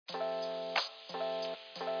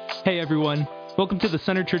Hey everyone, welcome to the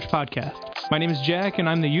Center Church Podcast. My name is Jack and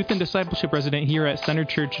I'm the Youth and Discipleship Resident here at Center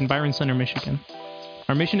Church in Byron Center, Michigan.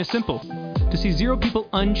 Our mission is simple, to see 0 people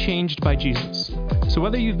unchanged by Jesus. So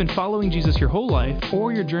whether you've been following Jesus your whole life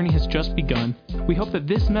or your journey has just begun, we hope that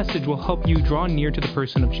this message will help you draw near to the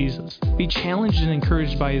person of Jesus, be challenged and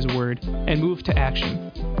encouraged by His Word, and move to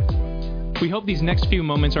action. We hope these next few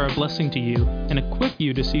moments are a blessing to you and equip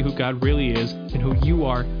you to see who God really is and who you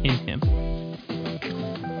are in Him.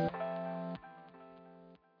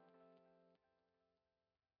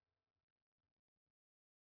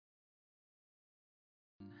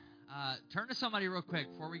 Turn to somebody real quick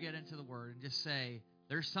before we get into the Word and just say,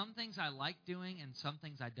 there's some things I like doing and some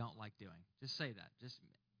things I don't like doing. Just say that.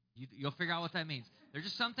 You'll figure out what that means. There's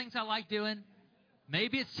just some things I like doing.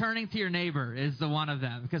 Maybe it's turning to your neighbor is the one of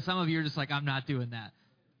them, because some of you are just like, I'm not doing that.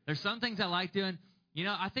 There's some things I like doing. You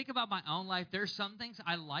know, I think about my own life. There's some things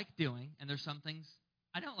I like doing, and there's some things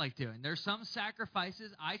I don't like doing. There's some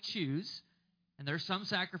sacrifices I choose, and there's some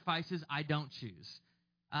sacrifices I don't choose.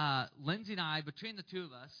 Lindsay and I, between the two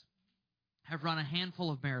of us, have run a handful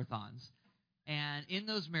of marathons. And in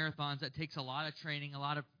those marathons, that takes a lot of training,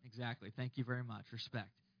 exactly, thank you very much, respect.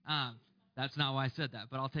 That's not why I said that,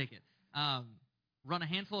 but I'll take it. Run a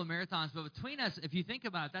handful of marathons, but between us, if you think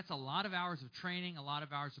about it, that's a lot of hours of training, a lot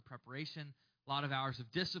of hours of preparation, a lot of hours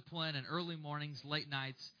of discipline, and early mornings, late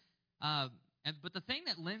nights. But the thing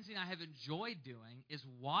that Lindsay and I have enjoyed doing is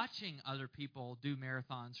watching other people do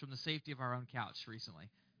marathons from the safety of our own couch recently.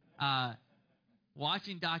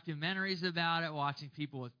 Watching documentaries about it, watching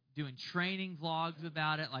people doing training vlogs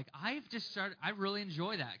about it. Like, I really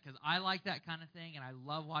enjoy that because I like that kind of thing, and I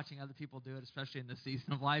love watching other people do it, especially in this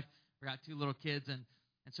season of life. We got 2 little kids, and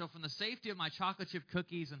so from the safety of my chocolate chip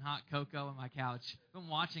cookies and hot cocoa on my couch, I've been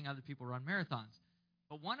watching other people run marathons.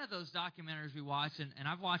 But one of those documentaries we watched, and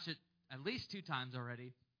I've watched it at least 2 times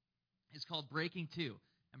already, is called Breaking 2.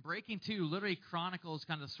 And Breaking 2 literally chronicles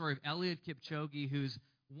kind of the story of Eliud Kipchoge, who's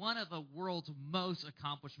one of the world's most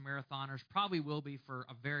accomplished marathoners, probably will be for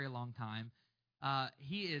a very long time.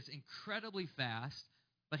 He is incredibly fast,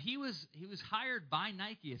 but he was hired by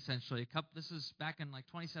Nike essentially. This is back in like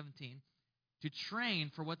 2017 to train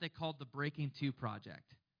for what they called the Breaking 2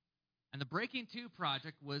 project. And the Breaking 2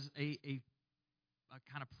 project was a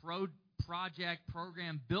kind of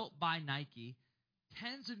program built by Nike,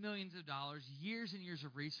 tens of millions of dollars, years and years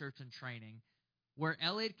of research and training, where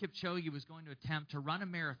Eliud Kipchoge was going to attempt to run a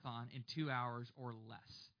marathon in 2 hours or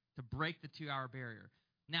less to break the 2-hour barrier.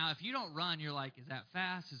 Now, if you don't run, you're like, is that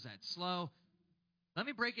fast? Is that slow? Let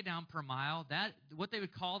me break it down per mile. What they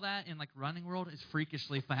would call that in like running world is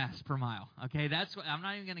freakishly fast per mile. Okay, I'm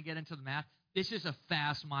not even going to get into the math. It's just a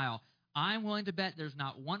fast mile. I'm willing to bet there's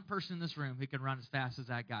not one person in this room who can run as fast as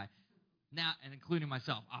that guy. Now, and including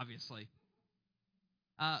myself, obviously.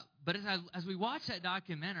 But as we watch that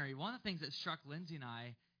documentary, one of the things that struck Lindsay and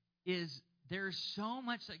I is there's so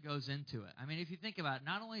much that goes into it. I mean, if you think about it,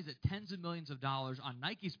 not only is it tens of millions of dollars on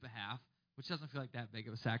Nike's behalf, which doesn't feel like that big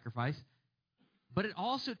of a sacrifice, but it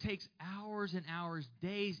also takes hours and hours,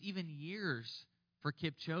 days, even years for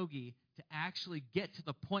Kipchoge to actually get to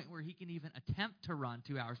the point where he can even attempt to run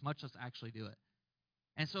 2 hours, much less actually do it.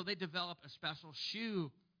 And so they developed a special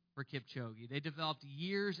shoe for Kipchoge. They developed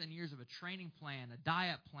years and years of a training plan, a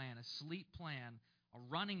diet plan, a sleep plan, a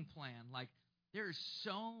running plan. Like, there is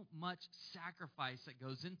so much sacrifice that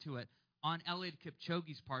goes into it on Eliud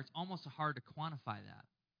Kipchoge's part. It's almost hard to quantify that.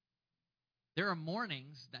 There are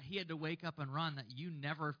mornings that he had to wake up and run that you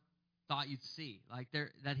never thought you'd see,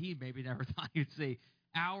 that he maybe never thought you'd see.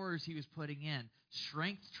 Hours he was putting in,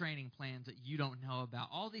 strength training plans that you don't know about.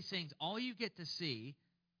 All these things, all you get to see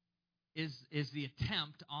is the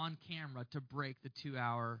attempt on camera to break the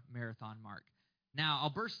 2-hour marathon mark. Now, I'll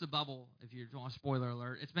burst the bubble if you want a spoiler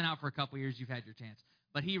alert. It's been out for a couple years. You've had your chance.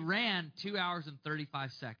 But he ran 2 hours and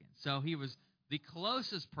 35 seconds. So he was the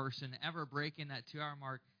closest person ever breaking that 2-hour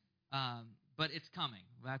mark. But it's coming.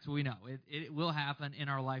 That's what we know. It will happen in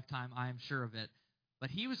our lifetime. I am sure of it. But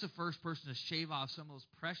he was the first person to shave off some of those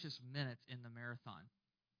precious minutes in the marathon.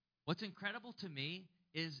 What's incredible to me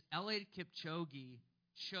is Eliud Kipchoge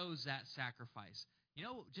chose that sacrifice. You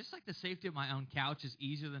know, just like the safety of my own couch is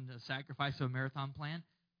easier than the sacrifice of a marathon plan,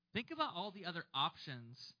 think about all the other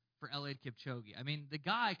options for Eliud Kipchoge. I mean, the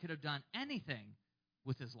guy could have done anything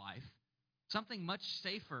with his life, something much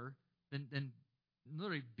safer than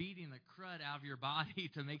literally beating the crud out of your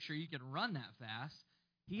body to make sure you can run that fast.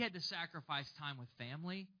 He had to sacrifice time with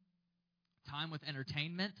family, time with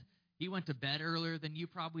entertainment. He went to bed earlier than you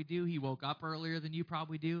probably do. He woke up earlier than you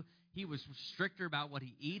probably do. He was stricter about what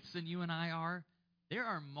he eats than you and I are. There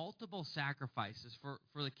are multiple sacrifices for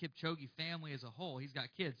the Kipchoge family as a whole. He's got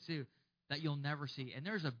kids too that you'll never see. And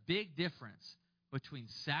there's a big difference between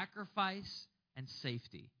sacrifice and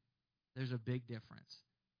safety. There's a big difference.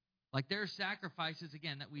 Like there are sacrifices,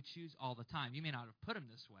 again, that we choose all the time. You may not have put them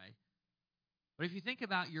this way. But if you think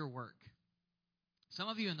about your work, some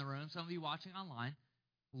of you in the room, some of you watching online,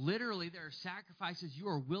 literally there are sacrifices you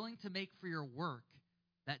are willing to make for your work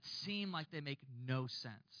that seem like they make no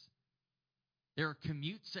sense. There are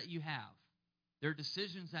commutes that you have. There are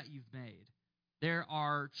decisions that you've made. There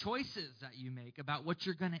are choices that you make about what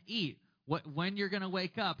you're going to eat, when you're going to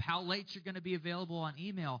wake up, how late you're going to be available on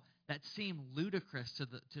email that seem ludicrous to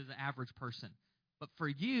the average person. But for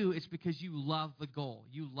you, it's because you love the goal.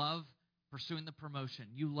 You love pursuing the promotion.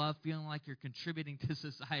 You love feeling like you're contributing to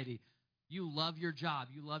society. You love your job.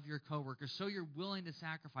 You love your coworkers. So you're willing to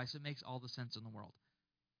sacrifice. It makes all the sense in the world.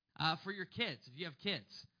 For your kids, if you have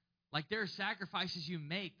kids, like there are sacrifices you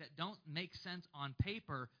make that don't make sense on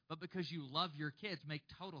paper, but because you love your kids, make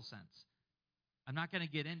total sense. I'm not going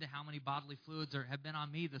to get into how many bodily fluids have been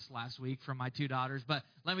on me this last week from my two daughters, but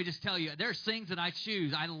let me just tell you, there's things that I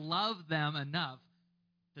choose. I love them enough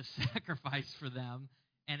to sacrifice for them,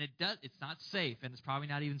 and it's not safe, and it's probably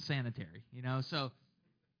not even sanitary, So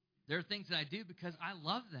there are things that I do because I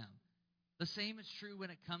love them. The same is true when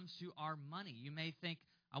it comes to our money. You may think,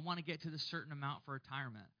 I want to get to this certain amount for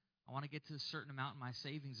retirement. I want to get to a certain amount in my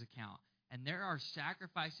savings account. And there are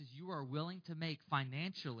sacrifices you are willing to make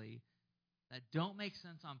financially that don't make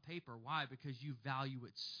sense on paper. Why? Because you value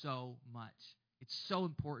it so much. It's so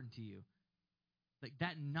important to you. Like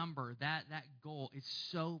that number, that goal is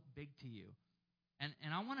so big to you.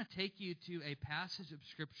 And I want to take you to a passage of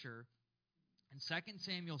Scripture in 2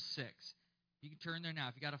 Samuel 6. You can turn there now.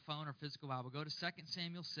 If you got a phone or physical Bible, go to 2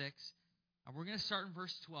 Samuel 6. And we're going to start in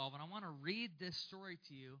verse 12. And I want to read this story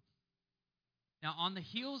to you. Now, on the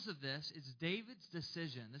heels of this is David's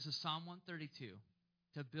decision. This is Psalm 132.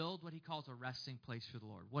 To build what he calls a resting place for the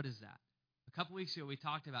Lord. What is that? A couple weeks ago we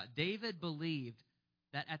talked about David believed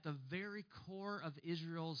that at the very core of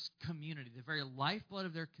Israel's community, the very lifeblood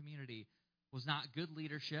of their community, was not good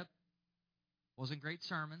leadership, wasn't great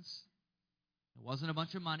sermons, it wasn't a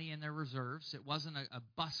bunch of money in their reserves, it wasn't a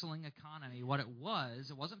bustling economy. What it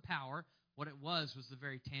wasn't power. What it was the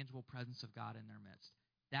very tangible presence of God in their midst.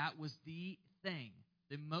 That was the thing,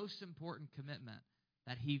 the most important commitment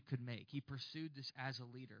that he could make. He pursued this as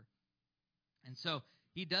a leader. And so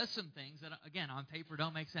he does some things that, again, on paper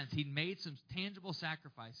don't make sense. He made some tangible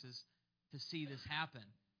sacrifices to see this happen.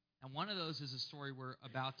 And one of those is a story we're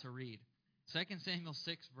about to read. 2 Samuel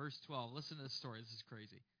 6, verse 12. Listen to this story. This is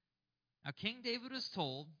crazy. Now, King David was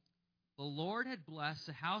told the Lord had blessed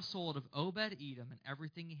the household of Obed-Edom and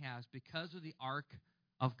everything he has because of the ark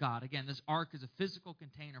of God. Again, this ark is a physical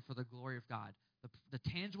container for the glory of God, the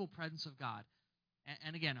tangible presence of God.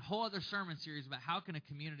 And again, a whole other sermon series about how can a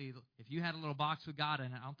community, if you had a little box with God in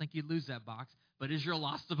it, I don't think you'd lose that box, but Israel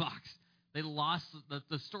lost the box. They lost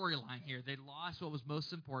the storyline here. They lost what was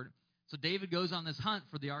most important. So David goes on this hunt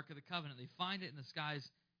for the Ark of the Covenant. They find it in this guy's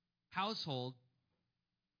household.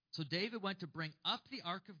 So David went to bring up the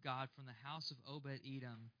Ark of God from the house of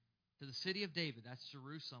Obed-Edom to the city of David, that's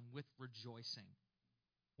Jerusalem, with rejoicing.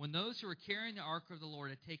 When those who were carrying the Ark of the Lord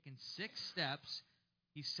had taken 6 steps,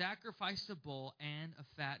 he sacrificed a bull and a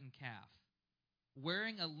fattened calf.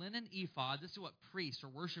 Wearing a linen ephod, this is what priests or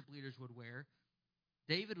worship leaders would wear,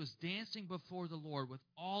 David was dancing before the Lord with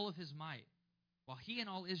all of his might, while he and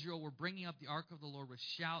all Israel were bringing up the ark of the Lord with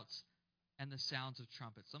shouts and the sounds of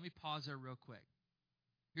trumpets. Let me pause there real quick.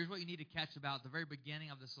 Here's what you need to catch about the very beginning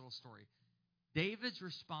of this little story. David's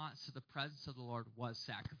response to the presence of the Lord was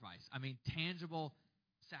sacrifice. I mean, tangible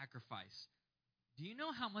sacrifice. Do you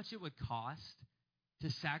know how much it would cost to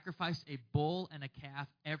sacrifice a bull and a calf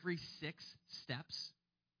every 6 steps?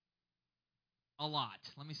 A lot.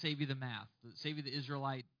 Let me save you the math. Save you the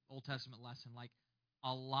Israelite Old Testament lesson. Like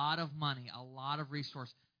a lot of money, a lot of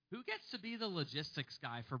resource. Who gets to be the logistics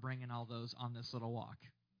guy for bringing all those on this little walk?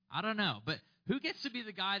 I don't know. But who gets to be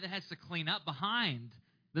the guy that has to clean up behind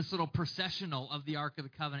this little processional of the Ark of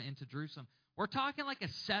the Covenant into Jerusalem? We're talking like a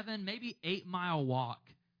 7, maybe 8-mile walk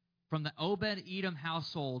from the Obed-Edom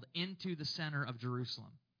household into the center of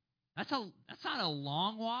Jerusalem. That's not a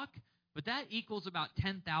long walk, but that equals about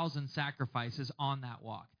 10,000 sacrifices on that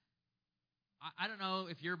walk. I don't know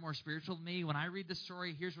if you're more spiritual than me. When I read this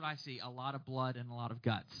story, here's what I see. A lot of blood and a lot of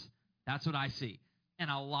guts. That's what I see.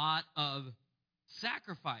 And a lot of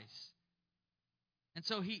sacrifice. And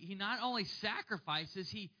so he not only sacrifices,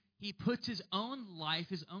 he puts his own life,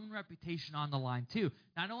 his own reputation on the line too.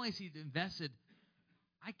 Not only is he invested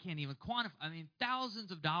I can't even quantify. I mean,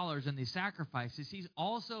 thousands of dollars in these sacrifices. He's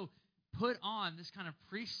also put on this kind of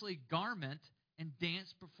priestly garment and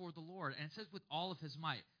danced before the Lord. And it says with all of his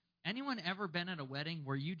might. Anyone ever been at a wedding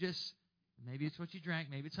where you just, maybe it's what you drank,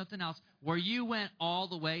 maybe it's something else, where you went all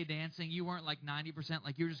the way dancing? You weren't like 90%,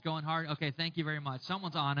 like you were just going hard? Okay, thank you very much.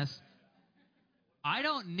 Someone's honest. I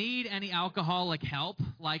don't need any alcoholic help.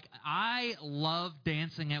 Like, I love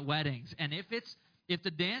dancing at weddings. And if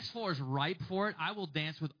the dance floor is ripe for it, I will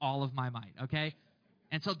dance with all of my might, okay?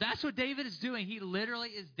 And so that's what David is doing. He literally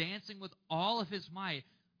is dancing with all of his might.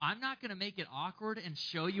 I'm not going to make it awkward and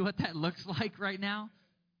show you what that looks like right now.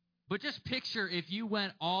 But just picture if you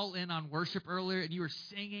went all in on worship earlier and you were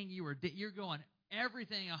singing, you're going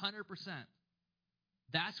everything 100%.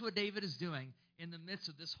 That's what David is doing in the midst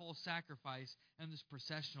of this whole sacrifice and this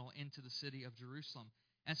processional into the city of Jerusalem.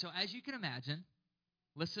 And so as you can imagine,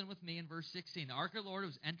 listen with me in verse 16. The ark of the Lord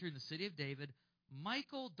was entering the city of David.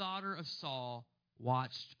 Michal, daughter of Saul,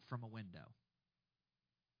 watched from a window.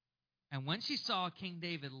 And when she saw King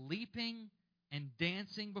David leaping and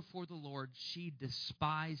dancing before the Lord, she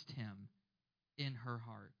despised him in her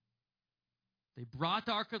heart. They brought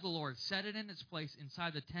the ark of the Lord, set it in its place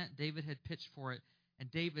inside the tent David had pitched for it. And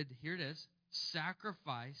David, here it is,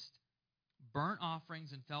 sacrificed burnt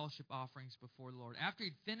offerings and fellowship offerings before the Lord. After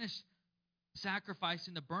he'd finished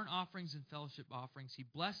sacrificing the burnt offerings and fellowship offerings, he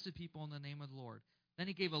blessed the people in the name of the Lord. Then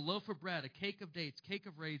he gave a loaf of bread, a cake of dates, cake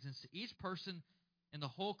of raisins to each person in the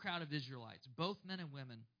whole crowd of Israelites, both men and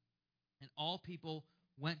women. And all people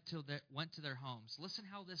went to their homes. Listen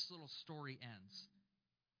how this little story ends.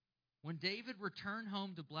 When David returned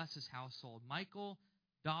home to bless his household, Michal,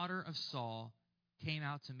 daughter of Saul, came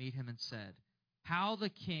out to meet him and said, "How the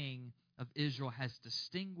king of Israel has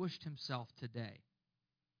distinguished himself today,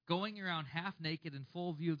 going around half naked in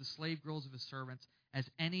full view of the slave girls of his servants, as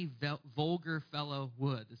any vulgar fellow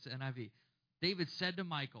would." This is NIV. David said to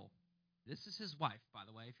Michal, this is his wife, by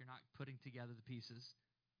the way, if you're not putting together the pieces,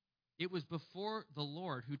 "It was before the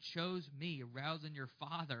Lord who chose me rather than your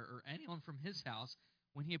father or anyone from his house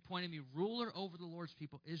when he appointed me ruler over the Lord's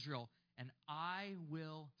people Israel, and I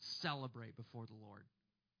will celebrate before the Lord."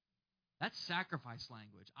 That's sacrifice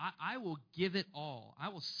language. I will give it all. I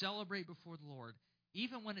will celebrate before the Lord.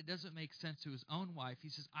 Even when it doesn't make sense to his own wife, he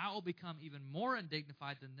says, I will become even more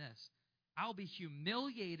undignified than this. I will be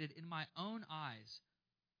humiliated in my own eyes.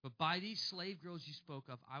 But by these slave girls you spoke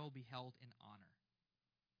of, I will be held in honor.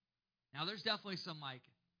 Now, there's definitely some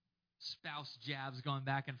spouse jabs going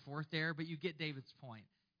back and forth there, but you get David's point.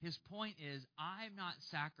 His point is, I'm not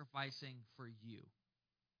sacrificing for you.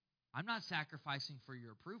 I'm not sacrificing for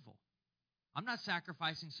your approval. I'm not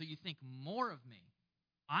sacrificing so you think more of me.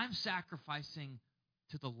 I'm sacrificing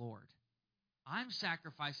to the Lord. I'm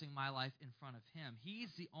sacrificing my life in front of him.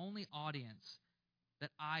 He's the only audience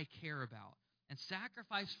that I care about. And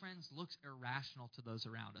sacrifice, friends, looks irrational to those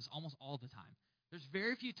around us almost all the time. There's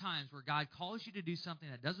very few times where God calls you to do something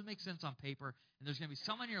that doesn't make sense on paper, and there's going to be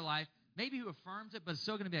someone in your life, maybe who affirms it, but it's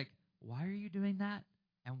still going to be like, why are you doing that?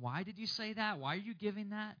 And why did you say that? Why are you giving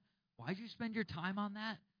that? Why did you spend your time on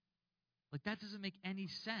that? Like, that doesn't make any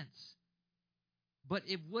sense. But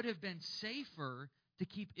it would have been safer to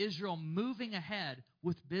keep Israel moving ahead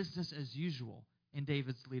with business as usual in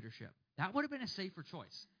David's leadership. That would have been a safer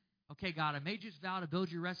choice. Okay, God, I made you this vow to build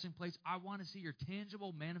your resting place. I want to see your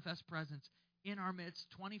tangible, manifest presence in our midst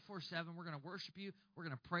 24/7. We're going to worship you. We're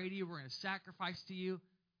going to pray to you. We're going to sacrifice to you.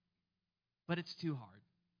 But it's too hard.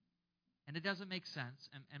 And it doesn't make sense.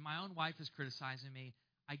 And my own wife is criticizing me.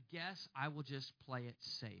 I guess I will just play it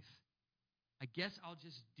safe. I guess I'll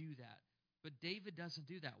just do that. But David doesn't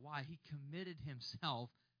do that. Why? He committed himself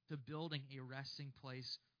to building a resting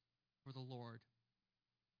place for the Lord.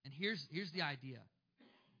 And here's the idea.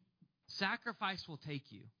 Sacrifice will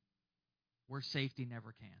take you where safety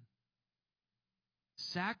never can.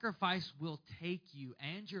 Sacrifice will take you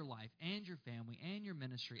and your life and your family and your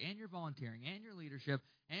ministry and your volunteering and your leadership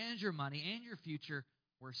and your money and your future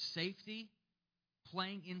where safety,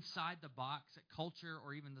 playing inside the box that culture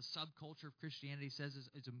or even the subculture of Christianity says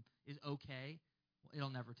is okay. Well, it'll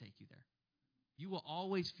never take you there. You will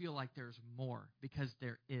always feel like there's more because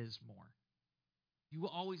there is more. You will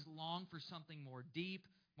always long for something more deep,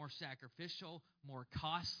 more sacrificial, more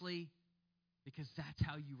costly, because that's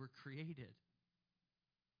how you were created.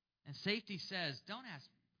 And safety says, don't ask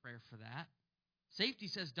prayer for that. Safety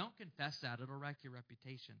says, don't confess that. It'll wreck your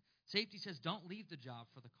reputation. Safety says, don't leave the job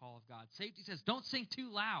for the call of God. Safety says, don't sing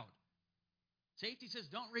too loud. Safety says,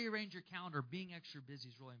 don't rearrange your calendar. Being extra busy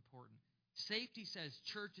is really important. Safety says,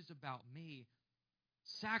 church is about me.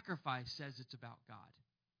 Sacrifice says it's about God.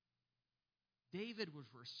 David was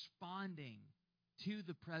responding to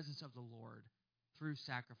the presence of the Lord through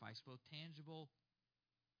sacrifice, both tangible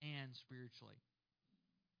and spiritually.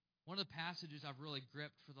 One of the passages I've really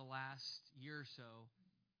gripped for the last year or so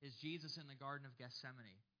is Jesus in the Garden of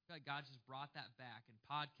Gethsemane. I feel like God just brought that back in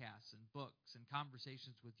podcasts and books and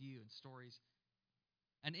conversations with you and stories.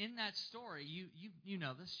 And in that story, you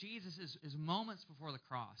know this, Jesus is moments before the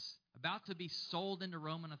cross, about to be sold into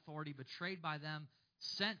Roman authority, betrayed by them,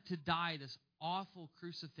 sent to die this awful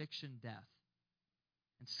crucifixion death,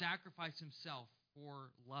 and sacrifice himself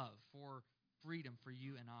for love, for freedom for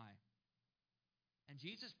you and I. And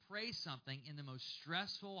Jesus prays something in the most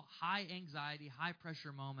stressful, high anxiety, high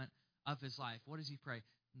pressure moment of his life. What does he pray?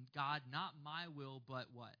 God, not my will, but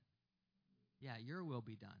what? Yeah, your will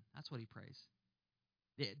be done. That's what he prays.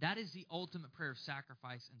 That is the ultimate prayer of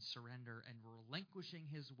sacrifice and surrender and relinquishing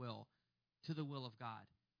his will to the will of God.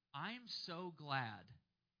 I'm so glad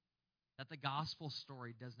that the gospel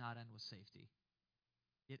story does not end with safety.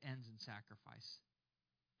 It ends in sacrifice.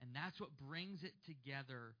 And that's what brings it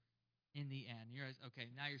together in the end. You're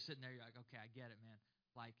okay, now you're sitting there, you're like, okay, I get it, man.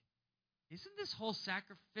 Like, isn't this whole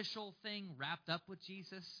sacrificial thing wrapped up with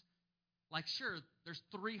Jesus? Like, sure, there's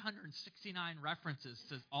 369 references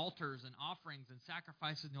to altars and offerings and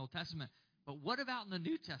sacrifices in the Old Testament. But what about in the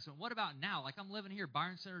New Testament? What about now? Like, I'm living here,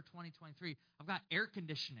 Byron Center 2023. I've got air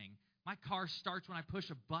conditioning. My car starts when I push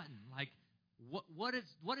a button. Like, what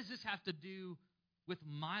does this have to do with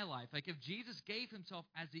my life? Like, if Jesus gave himself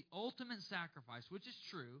as the ultimate sacrifice, which is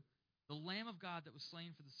true, the Lamb of God that was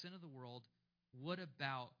slain for the sin of the world, what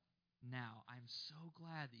about now? I'm so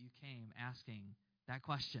glad that you came asking that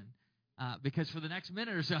question. Because for the next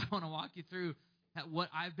minute or so, I want to walk you through what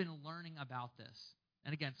I've been learning about this.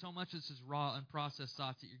 And again, so much of this is raw, unprocessed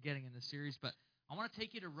thoughts that you're getting in this series, but I want to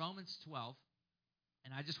take you to Romans 12,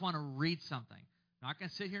 and I just want to read something. I'm not going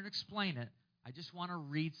to sit here and explain it. I just want to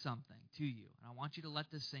read something to you, and I want you to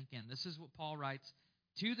let this sink in. This is what Paul writes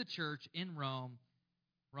to the church in Rome,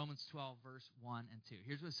 Romans 12, verse 1 and 2.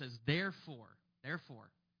 Here's what it says, Therefore,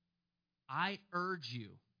 I urge you,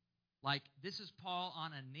 like this is Paul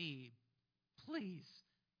on a knee, please,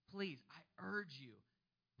 I urge you,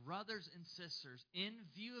 brothers and sisters, in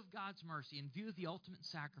view of God's mercy, in view of the ultimate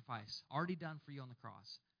sacrifice already done for you on the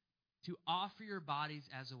cross, to offer your bodies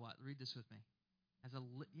as a what? Read this with me. As a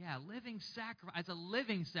living sacrifice, as a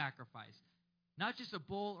living sacrifice. Not just a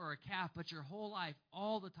bull or a calf, but your whole life,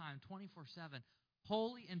 all the time, 24/7,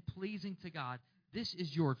 holy and pleasing to God. This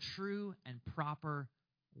is your true and proper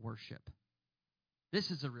worship. This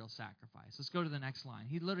is a real sacrifice. Let's go to the next line.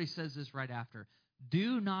 He literally says this right after.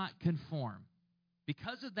 Do not conform.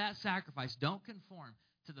 Because of that sacrifice, don't conform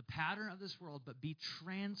to the pattern of this world, but be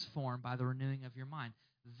transformed by the renewing of your mind.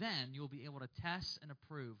 Then you'll be able to test and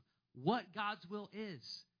approve what God's will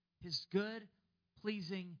is, his good,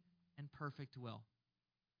 pleasing, and perfect will.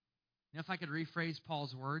 You know, if I could rephrase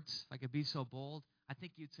Paul's words, if I could be so bold, I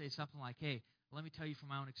think you'd say something like, hey, let me tell you from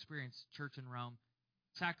my own experience, church in Rome,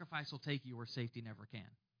 sacrifice will take you where safety never can.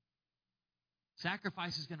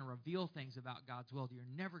 Sacrifice is going to reveal things about God's will that you're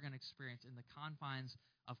never going to experience in the confines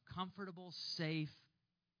of comfortable, safe,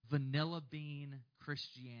 vanilla bean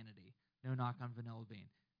Christianity. No knock on vanilla bean.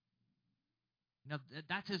 You know,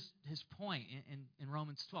 that's his point in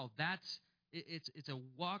Romans 12. It's a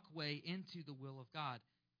walkway into the will of God.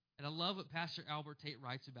 And I love what Pastor Albert Tate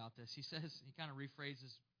writes about this. He says, he kind of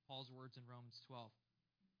rephrases Paul's words in Romans 12.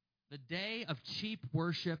 The day of cheap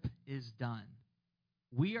worship is done.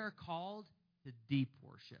 We are called to deep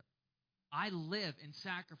worship. I live in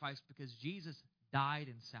sacrifice because Jesus died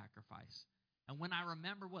in sacrifice. And when I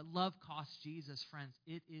remember what love cost Jesus, friends,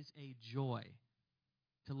 it is a joy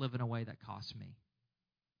to live in a way that costs me.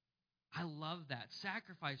 I love that.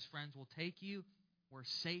 Sacrifice, friends, will take you where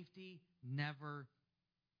safety never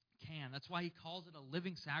can. That's why he calls it a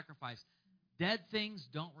living sacrifice. Dead things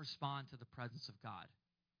don't respond to the presence of God.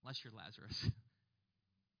 Unless you're Lazarus.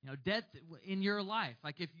 You know, dead in your life.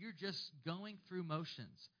 Like if you're just going through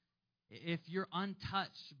motions, if you're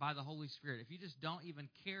untouched by the Holy Spirit, if you just don't even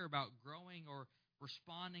care about growing or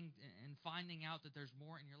responding and finding out that there's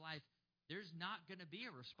more in your life, there's not going to be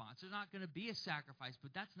a response. There's not going to be a sacrifice.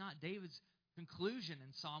 But that's not David's conclusion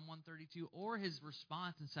in Psalm 132 or his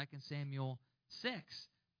response in 2 Samuel 6.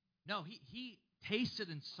 No, he tasted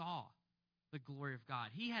and saw the glory of God.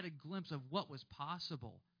 He had a glimpse of what was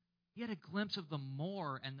possible. He had a glimpse of the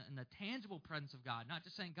more and the tangible presence of God. Not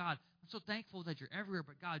just saying, God, I'm so thankful that you're everywhere,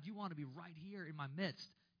 but God, you want to be right here in my midst.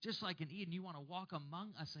 Just like in Eden, you want to walk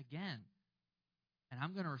among us again. And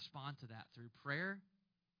I'm going to respond to that through prayer,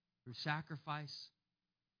 through sacrifice,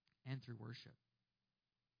 and through worship.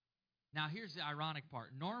 Now, here's the ironic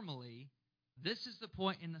part. Normally, this is the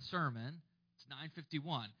point in the sermon It's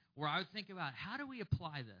 9:51, where I would think about how do we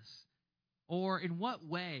apply this? Or in what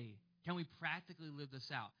way can we practically live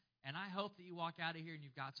this out? And I hope that you walk out of here and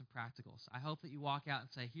you've got some practicals. I hope that you walk out and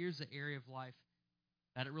say, here's the area of life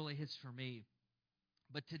that it really hits for me.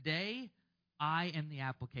 But today, I am the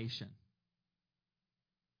application.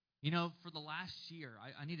 You know, for the last year,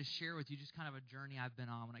 I need to share with you just kind of a journey I've been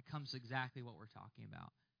on when it comes to exactly what we're talking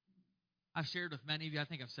about. I've shared with many of you, I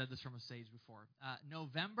think I've said this from a stage before.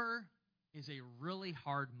 November is a really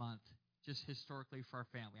hard month, just historically for our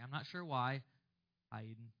family. I'm not sure why. Hi,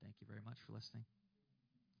 Eden. Thank you very much for listening.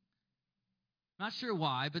 Not sure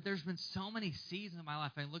why, but there's been so many seasons in my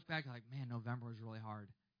life. I look back and I'm like, man, November was really hard.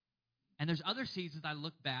 And there's other seasons I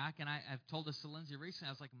look back, and I've told this to Lindsay recently.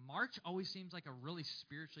 I was like, March always seems like a really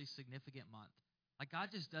spiritually significant month. Like God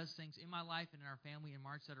just does things in my life and in our family in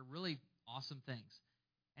March that are really awesome things.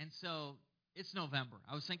 And so it's November.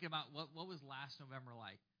 I was thinking about what was last November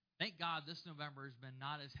like. Thank God this November has been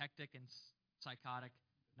not as hectic and psychotic,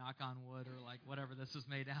 knock on wood, or like whatever this is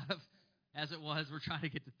made out of, as it was. We're trying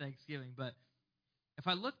to get to Thanksgiving. But if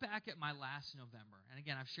I look back at my last November, and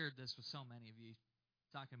again, I've shared this with so many of you,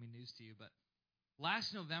 it's not going to be news to you, but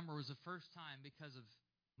last November was the first time because of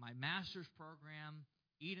my master's program,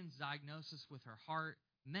 Eden's diagnosis with her heart,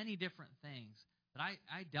 many different things, that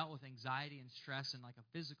I dealt with anxiety and stress in like a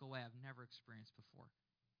physical way I've never experienced before.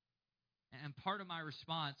 And part of my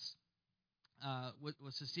response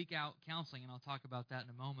was to seek out counseling, and I'll talk about that in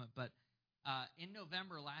a moment. But in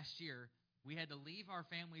November last year, we had to leave our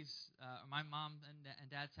family's, my mom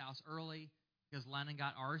and dad's house early because Lennon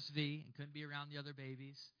got RSV and couldn't be around the other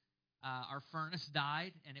babies. Our furnace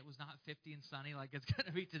died, and it was not 50 and sunny like it's going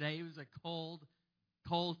to be today. It was a cold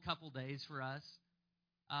couple days for us.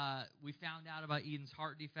 We found out about Eden's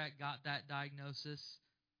heart defect, got that diagnosis.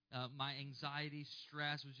 My anxiety,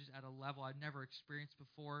 stress was just at a level I'd never experienced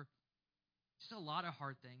before. Just a lot of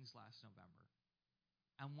hard things last November.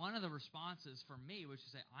 And one of the responses for me was to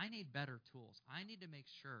say, I need better tools. I need to make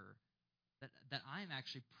sure that I'm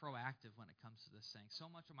actually proactive when it comes to this thing.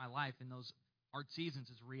 So much of my life in those hard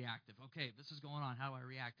seasons is reactive. Okay, this is going on. How do I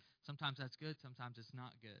react? Sometimes that's good. Sometimes it's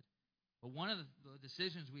not good. But one of the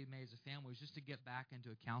decisions we made as a family was just to get back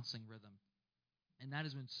into a counseling rhythm. And that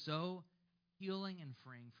has been so healing and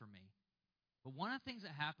freeing for me. But one of the things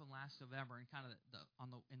that happened last November and kind of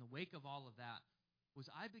in the wake of all of that was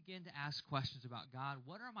I began to ask questions about God.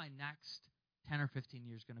 What are my next 10 or 15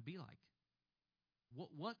 years going to be like?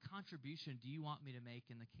 What contribution do you want me to make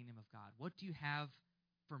in the kingdom of God? What do you have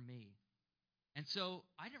for me? And so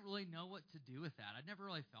I didn't really know what to do with that. I'd never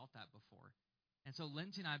really felt that before. And so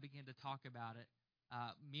Lindsay and I began to talk about it.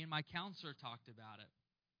 Me and my counselor talked about it.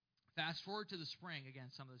 Fast forward to the spring. Again,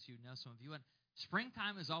 some of this you know, some of you. And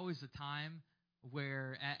springtime is always the time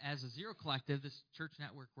where, as a Zero Collective, this church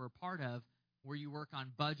network we're a part of, where you work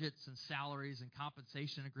on budgets and salaries and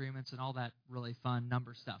compensation agreements and all that really fun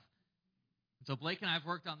number stuff. And so Blake and I have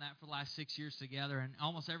worked on that for the last 6 years together, and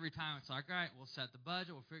almost every time it's like, all right, we'll set the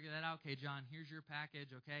budget, we'll figure that out. Okay, John, here's your package.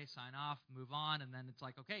 Okay, sign off, move on. And then it's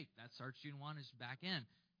like, okay, that starts June 1, is back in.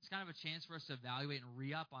 It's kind of a chance for us to evaluate and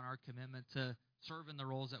re-up on our commitment to serve in the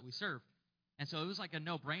roles that we serve. And so it was like a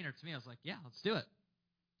no-brainer to me. I was like, yeah, let's do it.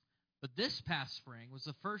 But this past spring was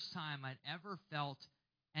the first time I'd ever felt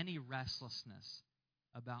any restlessness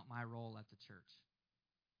about my role at the church.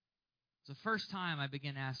 It's the first time I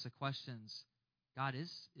began to ask the questions, God,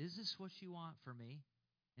 is this what you want for me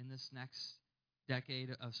in this next decade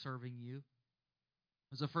of serving you?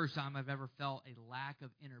 It was the first time I've ever felt a lack of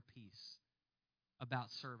inner peace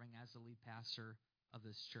about serving as the lead pastor of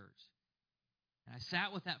this church. And I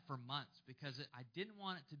sat with that for months because I didn't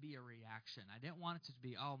want it to be a reaction. I didn't want it to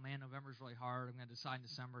be, oh, man, November's really hard. I'm going to decide in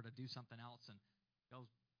December to do something else and go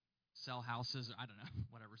sell houses. I don't know,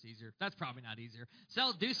 whatever's easier. That's probably not easier.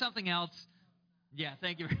 Do something else. Yeah,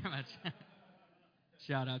 thank you very much.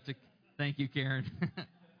 Shout out to, thank you, Karen.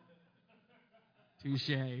 Touche.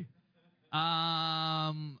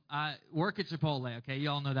 Work at Chipotle, okay? You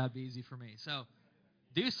all know that'd be easy for me. So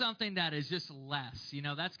do something that is just less. You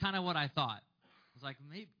know, that's kind of what I thought. I was like,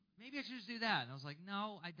 maybe I should just do that. And I was like,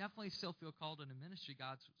 no, I definitely still feel called into ministry,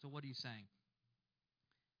 God. So what are you saying?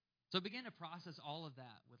 So I began to process all of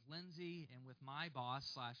that with Lindsay and with my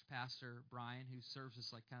boss / Pastor Brian, who serves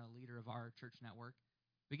as like kind of leader of our church network.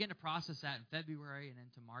 Began to process that in February and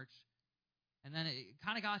into March. And then it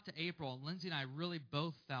kind of got to April, and Lindsay and I really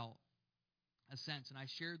both felt a sense, and I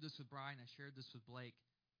shared this with Brian, I shared this with Blake,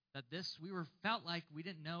 that felt like we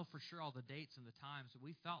didn't know for sure all the dates and the times, but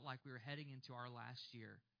we felt like we were heading into our last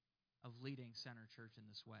year of leading Center Church in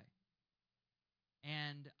this way.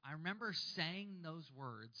 And I remember saying those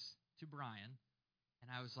words to Brian, and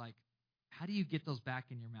I was like, how do you get those back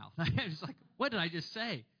in your mouth? I was like, what did I just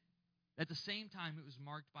say? At the same time, it was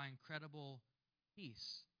marked by incredible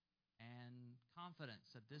peace and confidence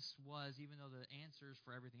that this was, even though the answers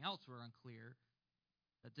for everything else were unclear,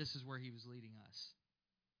 that this is where he was leading us.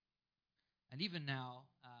 And even now,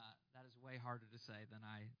 that is way harder to say than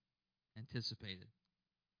I anticipated.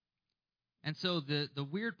 And so the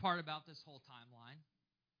weird part about this whole timeline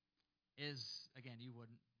is, again, you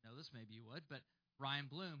wouldn't know this, maybe you would, but Ryan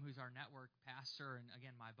Bloom, who's our network pastor and,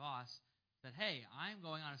 again, my boss, said, hey, I'm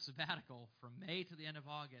going on a sabbatical from May to the end of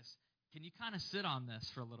August. Can you kind of sit on this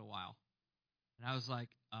for a little while? And I was like,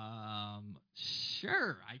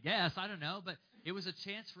 sure, I guess. I don't know. But it was a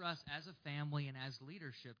chance for us as a family and as a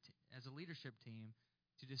leadership team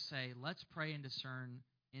to just say, let's pray and discern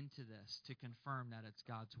into this to confirm that it's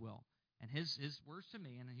God's will. And his words to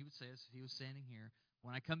me, and he would say this if he was standing here,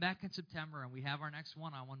 when I come back in September and we have our next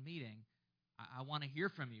one-on-one meeting, I want to hear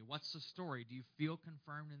from you. What's the story? Do you feel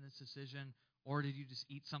confirmed in this decision, or did you just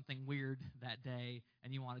eat something weird that day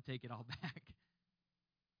and you want to take it all back?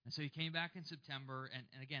 And so he came back in September, and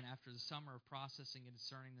again, after the summer of processing and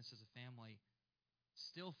discerning this as a family,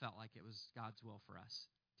 still felt like it was God's will for us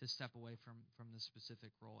to step away from this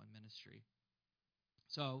specific role in ministry.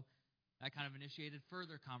 So that kind of initiated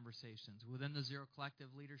further conversations within the Zero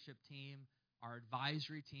Collective leadership team, our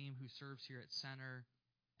advisory team who serves here at Center,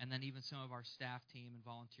 and then even some of our staff team and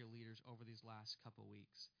volunteer leaders over these last couple of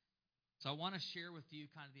weeks. So I want to share with you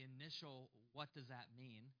kind of the initial, what does that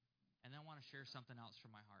mean? And then I want to share something else from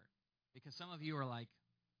my heart. Because some of you are like,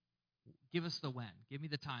 give us the when. Give me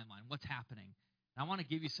the timeline. What's happening? And I want to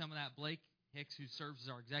give you some of that. Blake Hicks, who serves as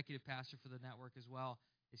our executive pastor for the network as well,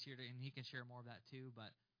 is here, and he can share more of that too. But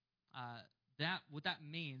what that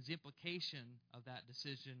means, the implication of that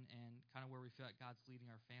decision and kind of where we feel like God's leading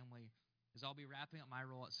our family, is I'll be wrapping up my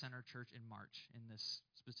role at Center Church in March in this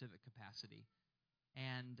specific capacity.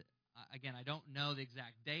 And again, I don't know the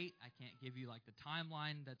exact date. I can't give you like the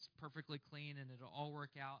timeline that's perfectly clean and it'll all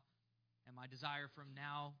work out. And my desire from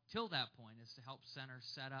now till that point is to help Center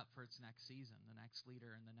set up for its next season, the next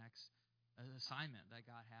leader and the next assignment that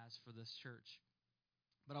God has for this church.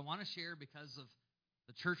 But I want to share, because of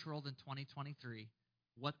the church world in 2023,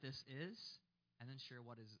 what this is, and then share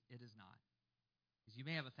what it is not. Because you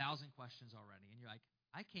may have 1,000 questions already, and you're like,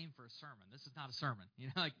 I came for a sermon. This is not a sermon.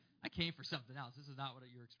 Like, I came for something else. This is not what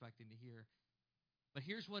you're expecting to hear. But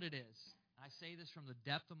here's what it is. I say this from the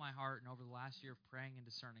depth of my heart and over the last year of praying and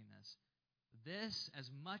discerning this. This,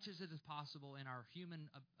 as much as it is possible in our human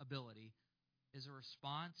ability, is a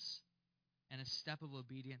response and a step of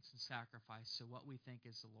obedience and sacrifice to what we think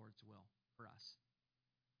is the Lord's will for us.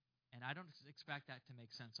 And I don't expect that to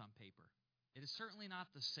make sense on paper. It is certainly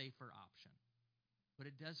not the safer option. But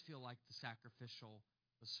it does feel like the sacrificial,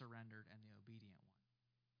 the surrendered, and the obedient one.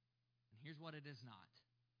 And here's what it is not.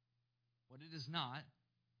 What it is not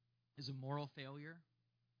is a moral failure,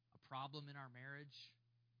 a problem in our marriage,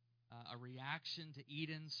 a reaction to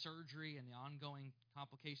Eden's surgery and the ongoing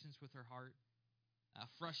complications with her heart, a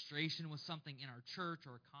frustration with something in our church,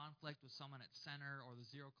 or a conflict with someone at Center or the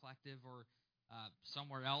Zero Collective or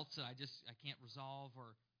somewhere else that I can't resolve,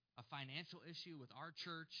 or a financial issue with our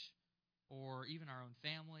church, or even our own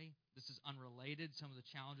family. This is unrelated. Some of the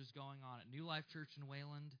challenges going on at New Life Church in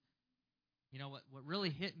Wayland. You know, what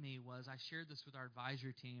really hit me was I shared this with our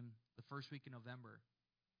advisory team the first week in November.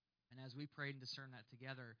 And as we prayed and discerned that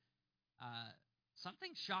together,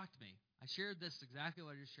 something shocked me. I shared this exactly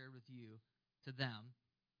what I just shared with you to them.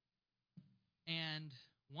 And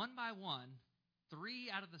one by one,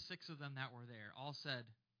 3 out of the 6 of them that were there all said,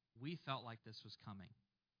 we felt like this was coming.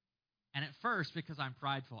 And at first, because I'm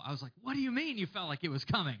prideful, I was like, what do you mean you felt like it was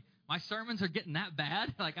coming? My sermons are getting that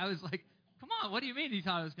bad? I was like, come on, what do you mean you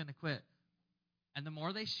thought I was going to quit? And the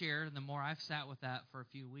more they shared and the more I've sat with that for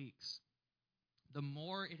a few weeks, the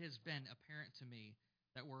more it has been apparent to me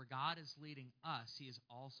that where God is leading us, He is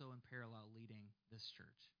also in parallel leading this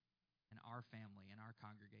church and our family and our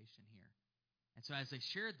congregation here. And so as they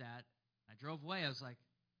shared that, I drove away, I was like,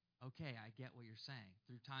 okay, I get what you're saying.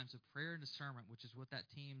 Through times of prayer and discernment, which is what that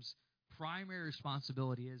team's primary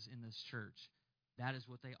responsibility is in this church, that is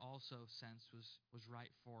what they also sensed was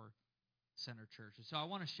right for Center Church. And so I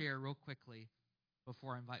want to share real quickly,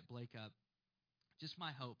 before I invite Blake up, just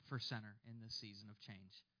my hope for Center in this season of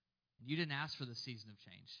change. And you didn't ask for this season of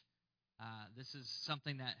change. This is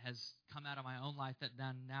something that has come out of my own life that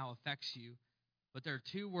now affects you. But there are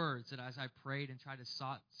 2 words that as I prayed and tried to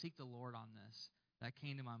seek the Lord on this, that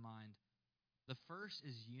came to my mind. The first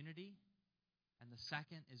is unity, and the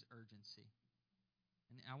second is urgency.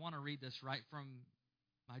 And I want to read this right from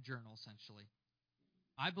my journal, essentially.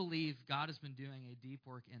 I believe God has been doing a deep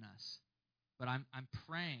work in us, But I'm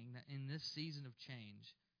praying that in this season of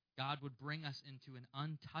change, God would bring us into an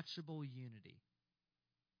untouchable unity.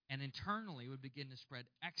 And internally would begin to spread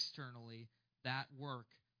externally that work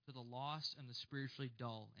to the lost and the spiritually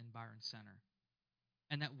dull in Byron Center.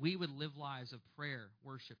 And that we would live lives of prayer,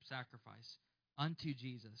 worship, sacrifice unto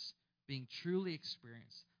Jesus, being truly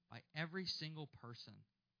experienced by every single person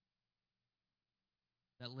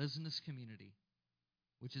that lives in this community,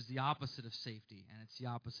 which is the opposite of safety, and it's the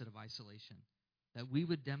opposite of isolation. That we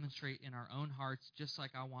would demonstrate in our own hearts, just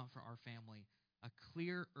like I want for our family, a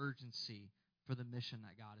clear urgency for the mission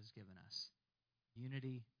that God has given us.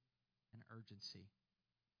 Unity and urgency.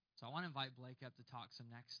 So I want to invite Blake up to talk some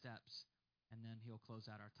next steps, and then he'll close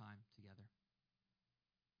out our time together.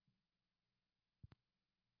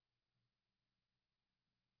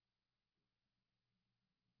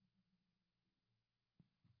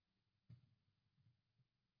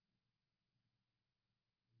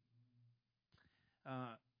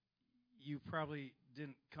 You probably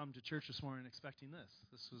didn't come to church this morning expecting this.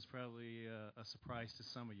 This was probably a surprise to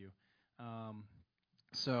some of you.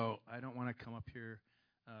 So I don't want to come up here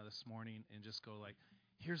this morning and just go like,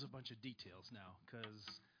 here's a bunch of details now,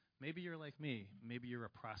 because maybe you're like me. Maybe you're a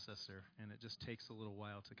processor, and it just takes a little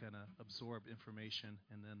while to kind of absorb information,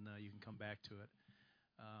 and then you can come back to it.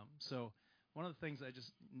 So one of the things I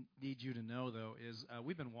just need you to know, though, is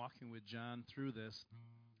we've been walking with John through this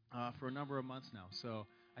for a number of months now. So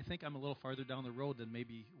I think I'm a little farther down the road than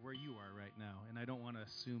maybe where you are right now, and I don't want to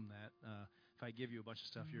assume that. If I give you a bunch of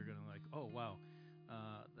stuff, you're going to like, oh, wow,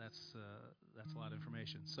 that's a lot of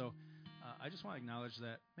information. So I just want to acknowledge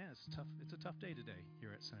that, man, it's a tough day today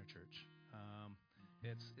here at Center Church.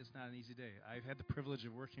 It's not an easy day. I've had the privilege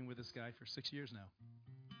of working with this guy for 6 years now,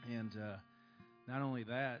 and not only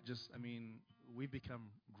that, we've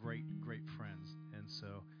become great friends, and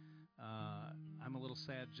so I'm a little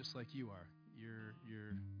sad, just like you are.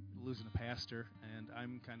 You're losing a pastor, and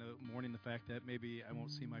I'm kind of mourning the fact that maybe I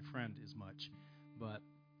won't see my friend as much, but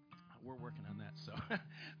we're working on that. So,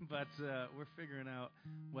 but we're figuring out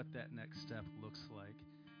what that next step looks like.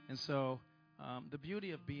 And so the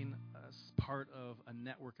beauty of being a part of a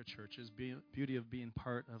network of churches, beauty of being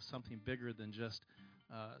part of something bigger than just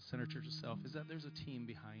Center Church itself, is that there's a team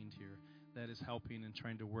behind here that is helping and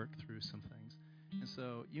trying to work through some things. And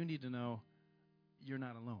so you need to know you're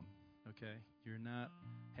not alone, okay? You're not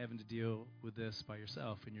having to deal with this by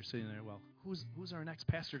yourself, and you're sitting there, well, who's our next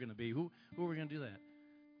pastor going to be? Who are we going to do that?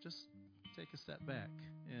 Just take a step back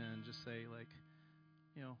and just say, like,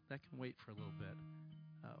 that can wait for a little bit.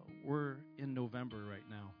 We're in November right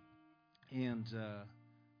now, and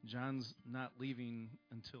John's not leaving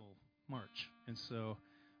until March, and so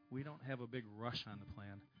we don't have a big rush on the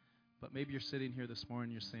plan. But maybe you're sitting here this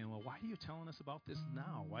morning, you're saying, well, why are you telling us about this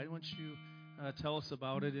now? Why don't you tell us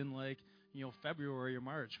about it in, February or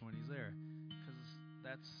March when he's there? Because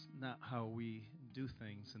that's not how we do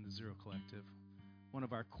things in the Zero Collective. One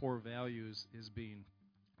of our core values is being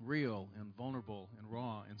real and vulnerable and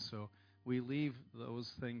raw, and so we leave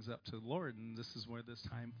those things up to the Lord, and this is where this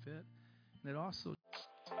time fit. And it also...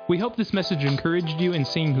 We hope this message encouraged you in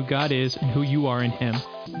seeing who God is and who you are in Him.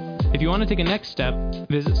 If you want to take a next step,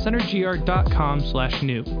 visit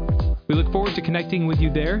centergr.com/new. We look forward to connecting with you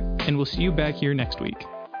there, and we'll see you back here next week.